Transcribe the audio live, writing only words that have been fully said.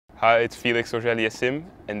Hi, it's Felix Auger-Aliassime,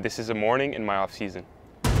 and this is a morning in my off-season.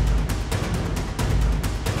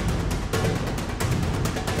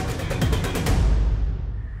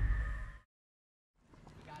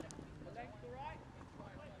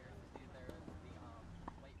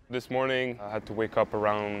 This morning I had to wake up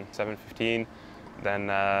around 7:15, then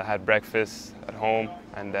had breakfast at home,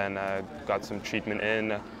 and then got some treatment in.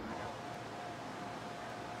 The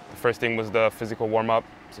first thing was the physical warm-up,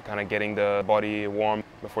 so kind of getting the body warm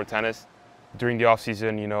before tennis. During the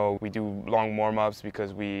off-season, you know, we do long warm-ups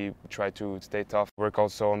because we try to stay tough. Work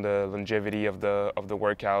also on the longevity of the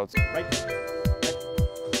workouts. Right.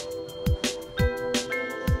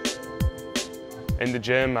 In the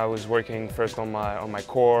gym, I was working first on my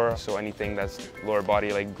core, so anything that's lower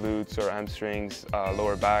body like glutes or hamstrings,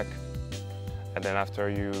 lower back. And then after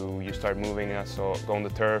you start moving, so go on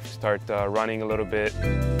the turf, start running a little bit.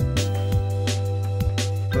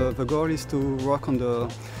 The goal is to work on the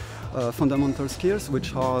fundamental skills,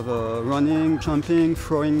 which are the running, jumping,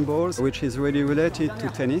 throwing balls, which is really related to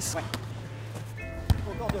tennis.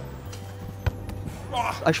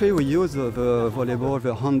 Actually, we use the volleyball,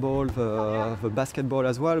 the handball, the basketball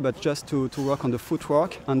as well, but just to work on the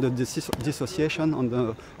footwork and the dissociation on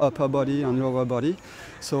the upper body and lower body.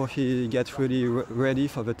 So he gets really ready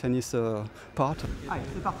for the tennis part.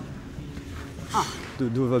 To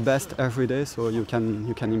do the best every day, so you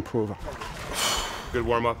can improve. Good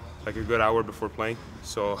warm-up, like a good hour before playing.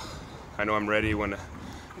 So I know I'm ready when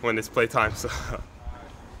it's play time. So.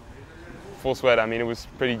 Full sweat. I mean, it was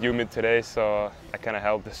pretty humid today, so I kind of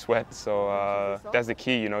held the sweat. So that's the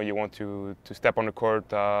key, you know, you want to step on the court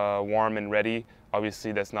warm and ready.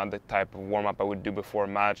 Obviously, that's not the type of warm-up I would do before a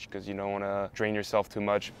match because you don't want to drain yourself too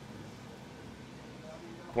much.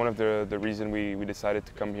 One of the reasons we decided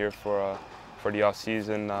to come here for the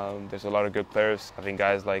off-season, there's a lot of good players. Having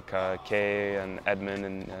guys like Kay and Edmund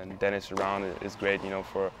and Dennis around is great, you know,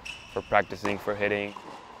 for practicing, for hitting.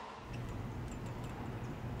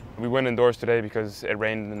 We went indoors today because it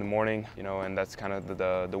rained in the morning, you know, and that's kind of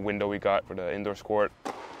the window we got for the indoor court.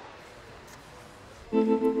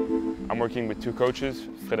 I'm working with two coaches,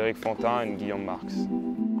 Frédéric Fontaine and Guillaume Marx.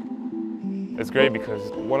 It's great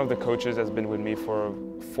because one of the coaches has been with me for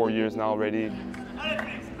 4 years now already.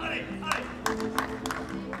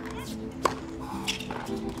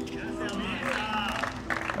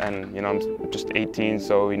 And, you know, I'm just 18,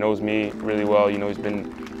 so he knows me really well. You know, he's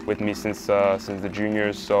been with me since the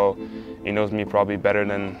juniors, so he knows me probably better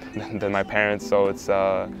than my parents. So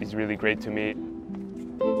he's really great to me.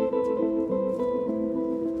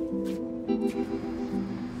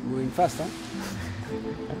 Moving fast, huh?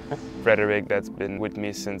 Frédéric, that's been with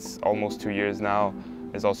me since almost 2 years now,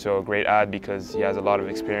 is also a great add because he has a lot of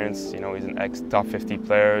experience. You know, he's an ex-top 50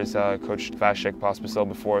 player. He's coached Vasek Pospisil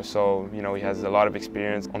before, so you know he has a lot of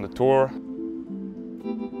experience on the tour.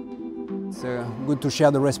 It's good to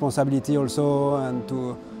share the responsibility also and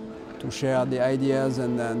to share the ideas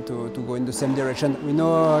and to go in the same direction. We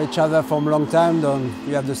know each other from a long time,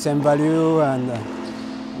 we have the same value and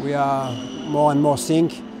we are more and more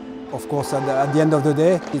sync. Of course, at the end of the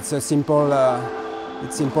day, it's simple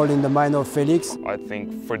in the mind of Felix. I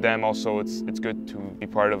think for them also it's good to be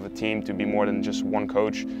part of a team, to be more than just one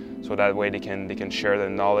coach, so that way they can share their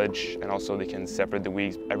knowledge and also they can separate the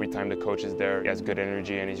weeks. Every time the coach is there, he has good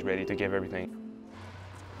energy and he's ready to give everything.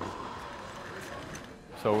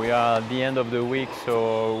 So we are at the end of the week,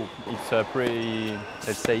 so it's a pretty,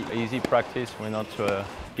 let's say, easy practice. We're not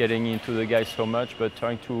getting into the guys so much, but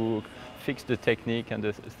trying to fix the technique and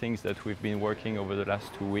the things that we've been working over the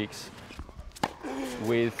last 2 weeks.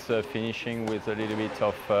 With finishing with a little bit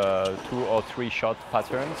of 2 or 3 shot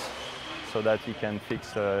patterns so that he can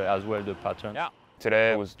fix as well the pattern. Yeah.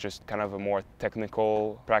 Today was just kind of a more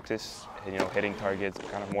technical practice, you know, hitting targets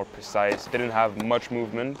kind of more precise. Didn't have much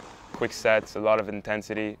movement, quick sets, a lot of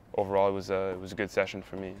intensity. Overall, it was a good session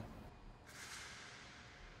for me.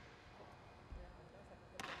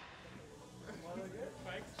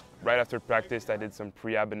 Right after practice, I did some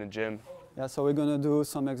pre-ab in the gym. Yeah, so we're going to do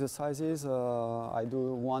some exercises. I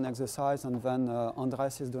do one exercise and then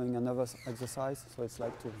Andres is doing another exercise. So it's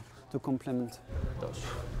like to complement. 2,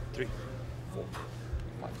 3, 4,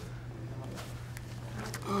 5.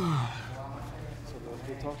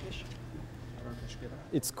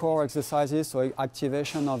 It's core exercises, so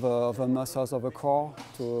activation of the muscles of the core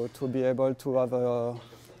to be able to have a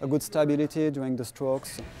good stability during the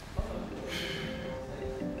strokes.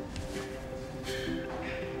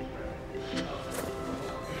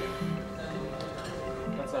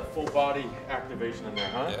 Full body activation in there,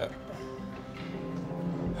 huh? Yeah.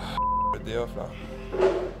 Le day off là. On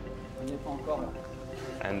n'y est pas encore là.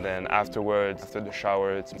 And then afterwards, after the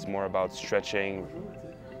shower, it's more about stretching.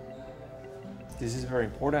 This is very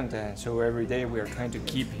important, so every day we are trying to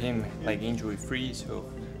keep him like injury-free. So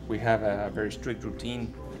we have a very strict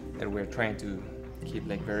routine that we're trying to keep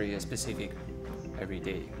like very specific every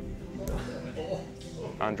day.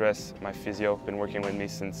 Andres, my physio, been working with me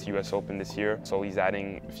since US Open this year. So he's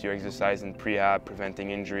adding a few exercises in prehab,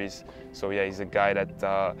 preventing injuries. So yeah, he's a guy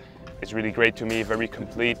that is really great to me, very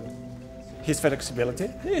complete. His flexibility,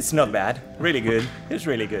 it's not bad, really good. It's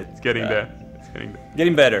really good. It's getting there. It's getting there.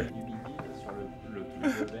 Getting better.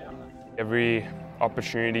 Every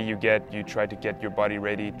opportunity you get, you try to get your body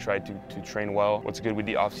ready, try to train well. What's good with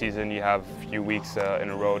the off season, you have a few weeks in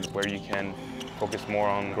a row where you can focus more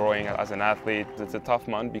on growing as an athlete. It's a tough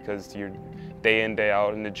month because you're day in, day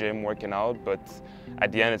out in the gym working out, but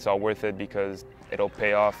at the end it's all worth it because it'll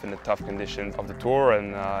pay off in the tough conditions of the tour,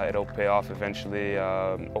 and it'll pay off eventually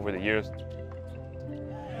over the years.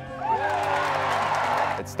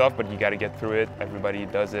 It's tough, but you got to get through it. Everybody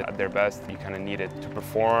does it at their best. You kind of need it to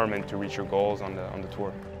perform and to reach your goals on the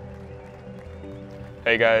tour.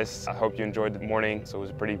 Hey guys, I hope you enjoyed the morning. So it was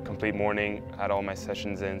a pretty complete morning. I had all my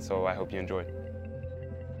sessions in, so I hope you enjoyed.